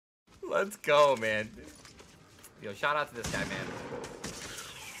Let's go, man. Yo, shout out to this guy, man.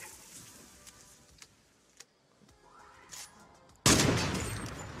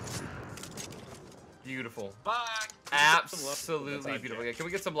 Beautiful. Bye. Absolutely beautiful. Yeah, can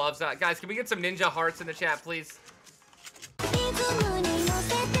we get some loves out? Guys, can we get some ninja hearts in the chat, please?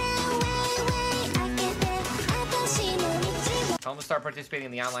 Tell them to start participating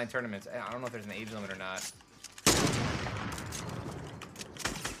in the online tournaments. I don't know if there's an age limit or not.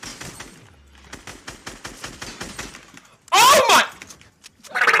 Oh my!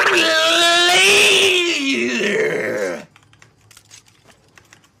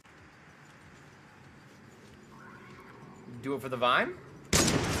 Do it for the Vine?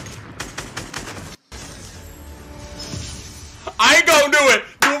 I ain't gonna do it!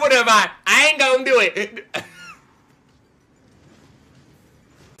 Do it for the Vine! I ain't gonna do it!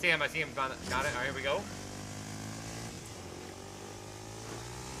 I see him. Got it. Alright, here we go.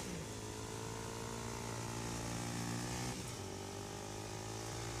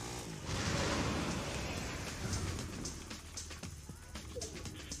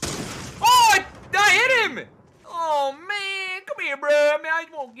 Oh! I hit him! Oh, man. Come here, bro. Man, I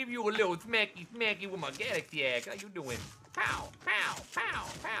won't give you a little smacky with my galaxy axe. How you doing? Pow, pow, pow,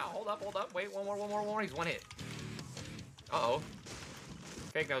 pow. Hold up. Wait, one more. He's one hit. Uh-oh.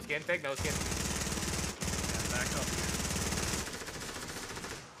 Fake no skin. Yeah, back up.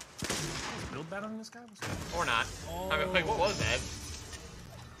 Build that on this guy? Or not. Oh. I mean, like, what was that?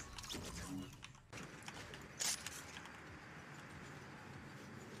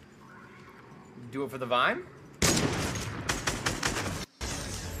 Do it for the Vine?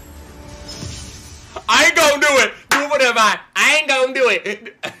 I ain't gonna do it! Do it for the Vine! I ain't gonna do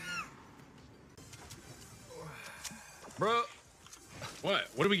it! Bro. What?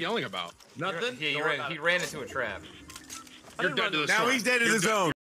 What are we yelling about? Nothing? He ran into a trap. You're dead to the Now he's dead in the zone.